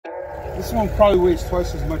This one probably weighs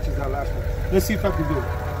twice as much as that last one. Let's see if I can do it.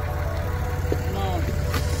 Come on.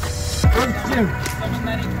 Where's Jim? Summon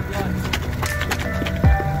that ink of blood.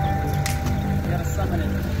 You gotta summon it.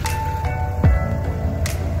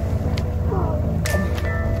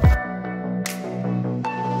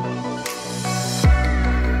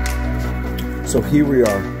 So here we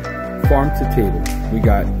are, farm to table. We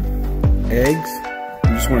got eggs.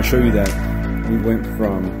 I just want to show you that we went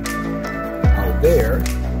from out there,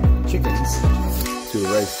 chickens, to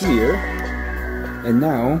right here, and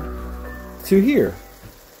now to here.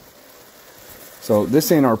 So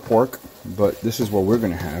this ain't our pork, but this is what we're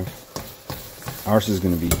gonna have. Ours is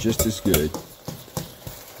gonna be just as good.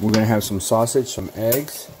 We're gonna have some sausage, some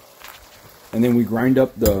eggs, and then we grind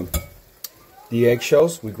up the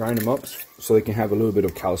eggshells. We grind them up so they can have a little bit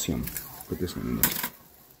of calcium. Put this one in there.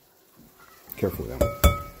 Careful with that one.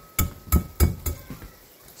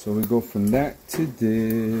 So we go from that to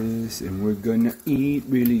this, and we're gonna eat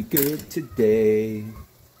really good today.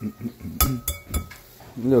 A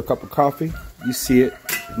little cup of coffee. You see it,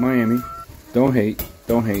 Miami. Don't hate,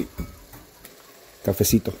 don't hate.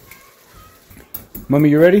 Cafecito. Mommy,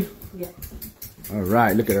 you ready? Yeah. All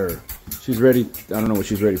right, look at her. She's ready. I don't know what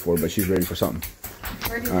she's ready for, but she's ready for something.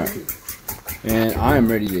 Ready. All right. And I'm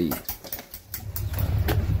ready to eat.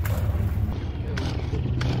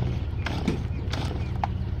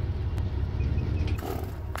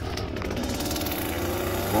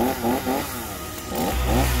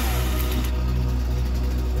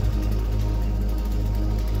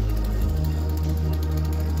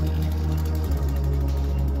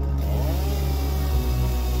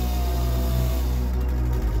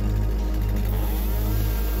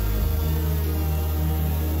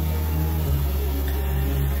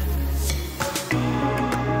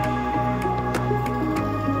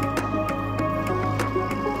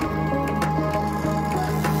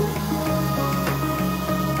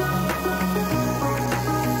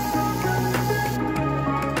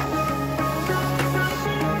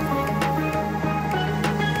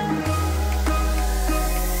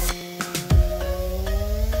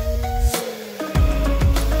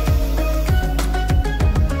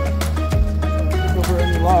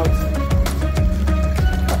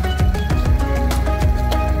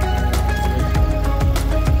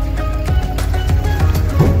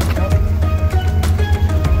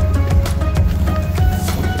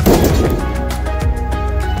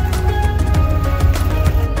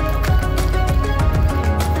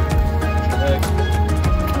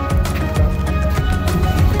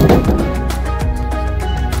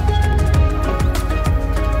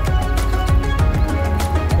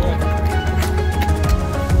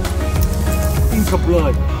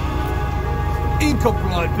 Blood. Inca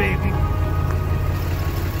blood, baby.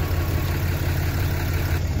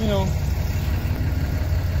 You know.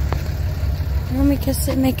 You want me to kiss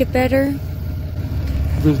it and make it better?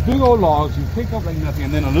 There's big old logs you pick up like nothing,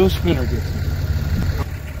 and then a little splinter gets you.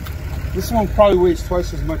 This one probably weighs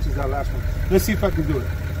twice as much as that last one. Let's see if I can do it.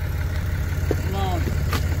 Come on.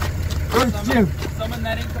 Where's Jim? Summon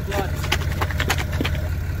that ink of blood.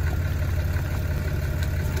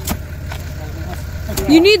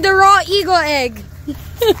 You need the raw eagle egg.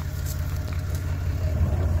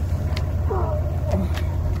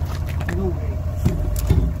 No way.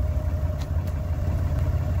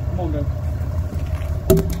 Come on, man.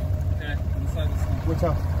 Okay, inside this one. Watch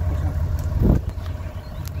out. Watch out.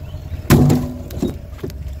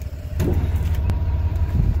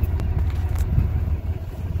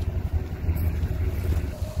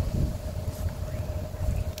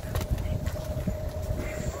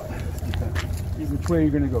 Which way are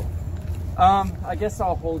you gonna go? I guess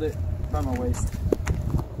I'll hold it by my waist.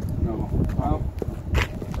 No. Wow.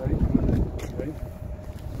 Ready? Ready?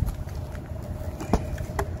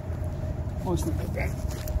 Oh, it's not like that.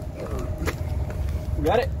 You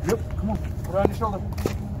got it? Yep. Come on. Put it on your shoulder.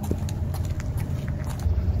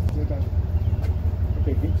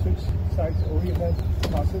 Okay, deep switch sides over your head.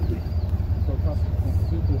 Toss it. Go toss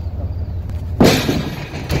it.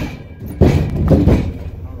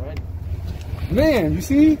 Man, you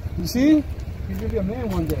see? You see? He's gonna be a man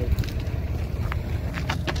one day.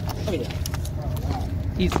 Oh yeah.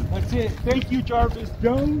 Easy. That's it. Thank you, Jarvis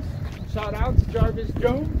Jones. Shout out to Jarvis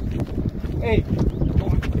Jones. Hey,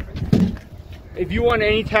 if you want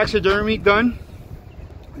any taxidermy done,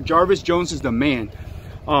 Jarvis Jones is the man.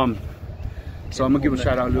 So I'm gonna give a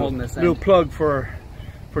shout out, little plug for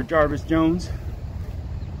Jarvis Jones.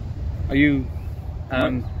 Are you?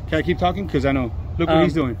 Can I keep talking? Cause I know. Look what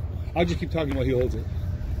he's doing. I'll just keep talking while he holds it.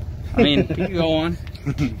 I mean, you can go on.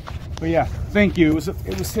 But yeah, thank you.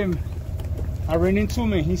 It was him. I ran into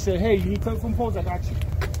him and he said, "Hey, you need telephone poles? I got you."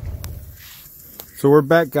 So we're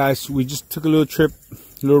back, guys. We just took a little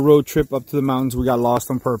road trip up to the mountains. We got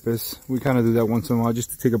lost on purpose. We kind of do that once in a while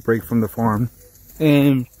just to take a break from the farm.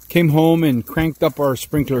 And came home and cranked up our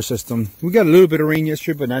sprinkler system. We got a little bit of rain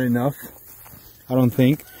yesterday, but not enough, I don't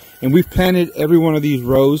think. And we've planted every one of these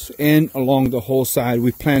rows and along the whole side.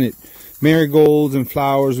 We've planted marigolds and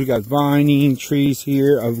flowers. We got vining trees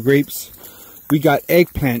here of grapes. We got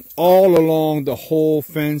eggplant all along the whole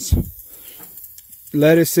fence.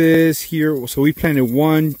 Lettuces here. So we planted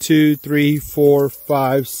 1, 2, 3, 4,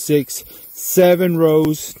 5, 6, 7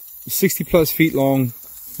 rows, 60 plus feet long.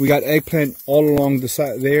 We got eggplant all along the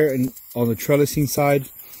side there and on the trellising side.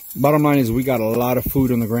 Bottom line is we got a lot of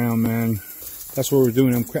food on the ground, man. That's what we're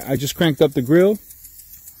doing. I just cranked up the grill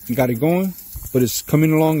and got it going, but it's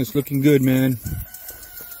coming along. It's looking good, man.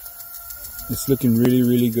 It's looking really,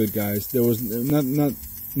 really good, guys. There was nothing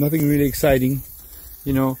really exciting,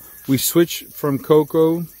 you know. We switched from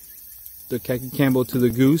Coco, the Khaki Campbell, to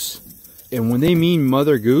the goose. And when they mean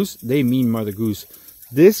mother goose, they mean mother goose.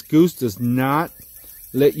 This goose does not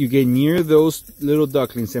let you get near those little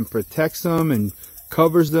ducklings and protects them and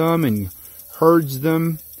covers them and herds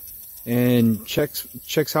them and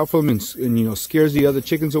checks out for them and you know, scares the other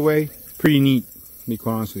chickens away. Pretty neat, to be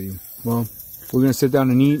quite honest with you. Well, we're going to sit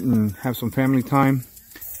down and eat and have some family time.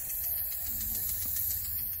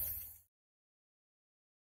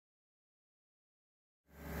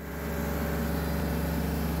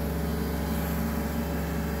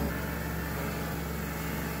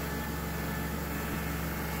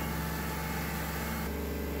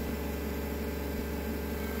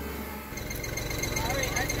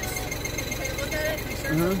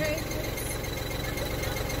 Okay.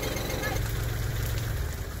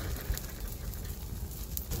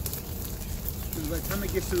 By the time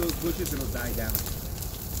it gets to those bushes, it'll die down.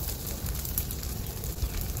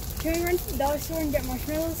 Can we run to the dollar store and get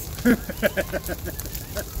marshmallows?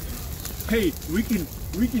 Hey, we can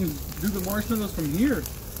do the marshmallows from here.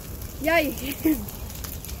 Yeah, you can.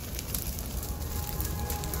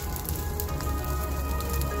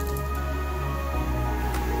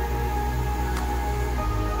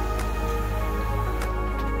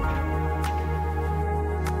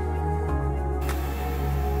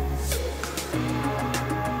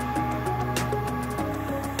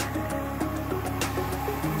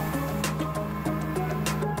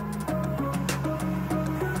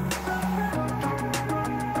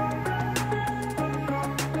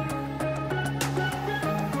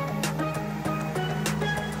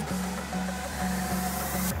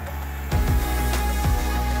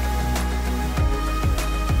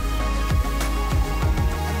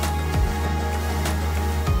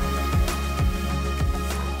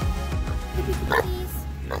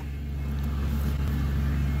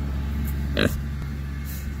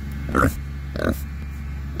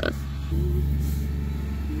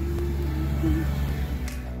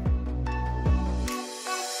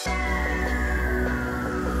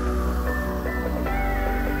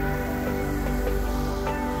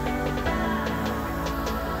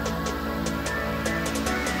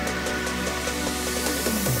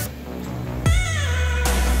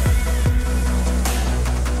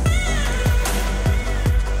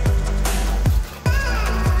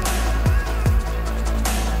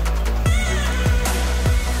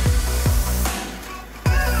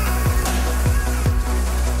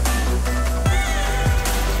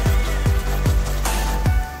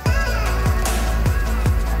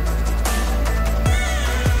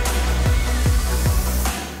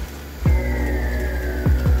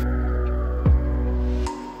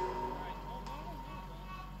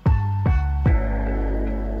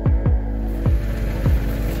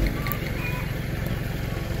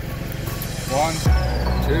 One,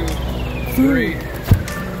 two, three.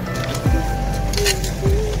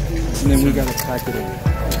 And then we gotta pack it in.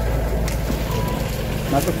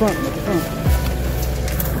 Not the front, not the front.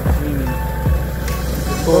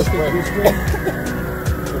 Put it over here.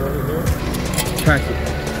 Pack it.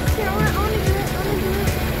 Yeah, I want to do it.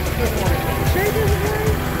 Sure it doesn't work?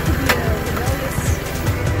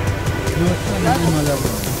 No, it's not my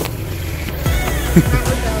level.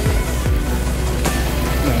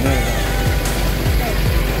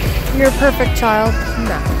 You're a perfect child.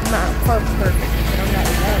 No, not perfect. I'm not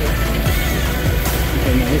rebellious.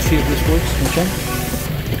 Okay, now let's see if this works. Okay.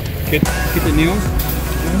 Get the nails.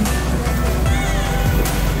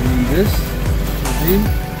 And this.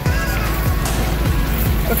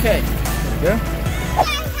 Okay. Yeah. I'm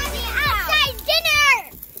having outside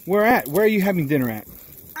dinner! Where at? Where are you having dinner at?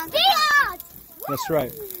 Beer! That's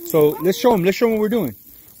right. So let's show them. Let's show them what we're doing.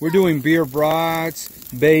 We're doing beer brats,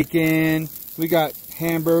 bacon. We got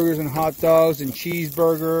hamburgers and hot dogs and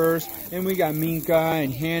cheeseburgers. And we got Minka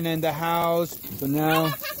and Hannah in the house. So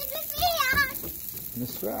now,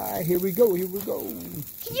 that's right. Here we go. Here we go.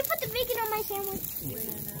 Can you put the bacon on my sandwich?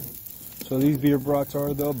 So these beer brats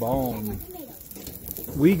are the bomb.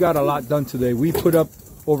 We got a lot done today. We put up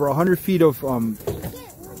over 100 feet of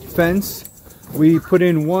fence. We put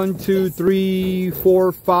in 1, 2, 3,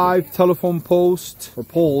 4, 5 telephone posts or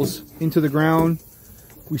poles into the ground.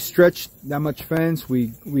 We stretched that much fence.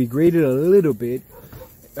 We graded a little bit.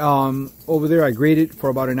 Over there I graded for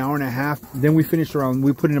about an hour and a half. Then we finished around,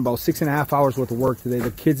 we put in about 6.5 hours worth of work today.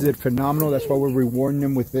 The kids did phenomenal. That's why we're rewarding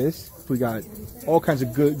them with this. We got all kinds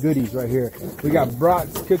of goodies right here. We got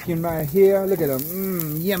brats cooking right here. Look at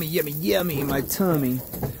them. Yummy, yummy, yummy in my tummy.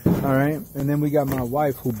 All right. And then we got my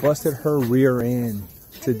wife who busted her rear end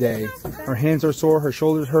today. Her hands are sore. Her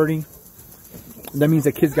shoulder's hurting. That means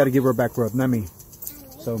the kids got to give her a back rub, not me.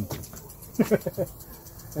 So,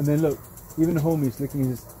 and then look, even the homie's licking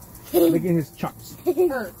his chops.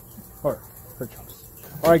 Her chops.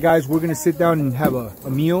 All right, guys, we're gonna sit down and have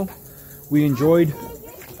a meal. We enjoyed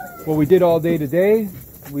what we did all day today.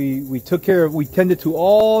 We took care of, we tended to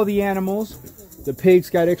all the animals. The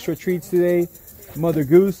pigs got extra treats today. Mother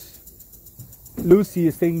Goose, Lucy,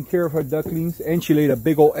 is taking care of her ducklings, and she laid a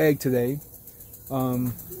big old egg today.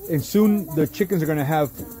 And soon the chickens are gonna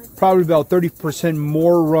have probably about 30%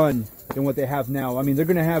 more run than what they have now. I mean, they're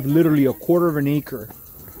gonna have literally a quarter of an acre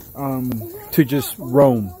to just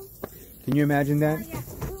roam. Can you imagine that?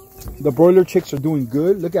 The broiler chicks are doing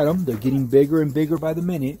good. Look at them. They're getting bigger and bigger by the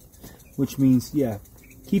minute, which means, yeah,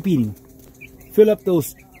 keep eating. Fill up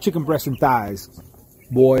those chicken breasts and thighs,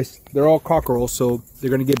 boys. They're all cockerels, so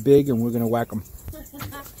they're gonna get big and we're gonna whack them.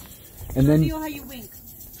 And then, show me how you wink.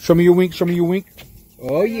 Show me your wink. Show me your wink.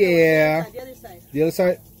 Oh yeah. The other side. The other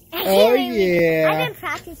side. Oh yeah. I've been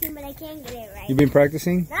practicing, but I can't get it right. You've been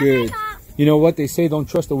practicing? Good. You know what? They say don't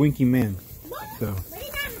trust a winky man. So.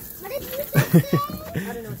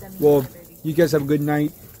 Well, you guys have a good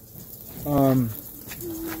night.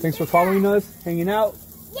 Thanks for following us, hanging out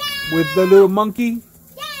with the little monkey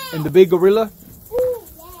and the big gorilla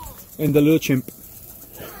and the little chimp.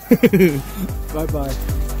 Bye-bye.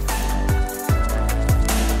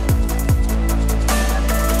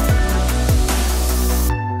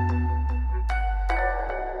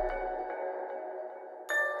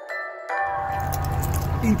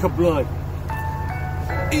 Inca blood.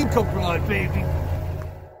 Inca blood, baby.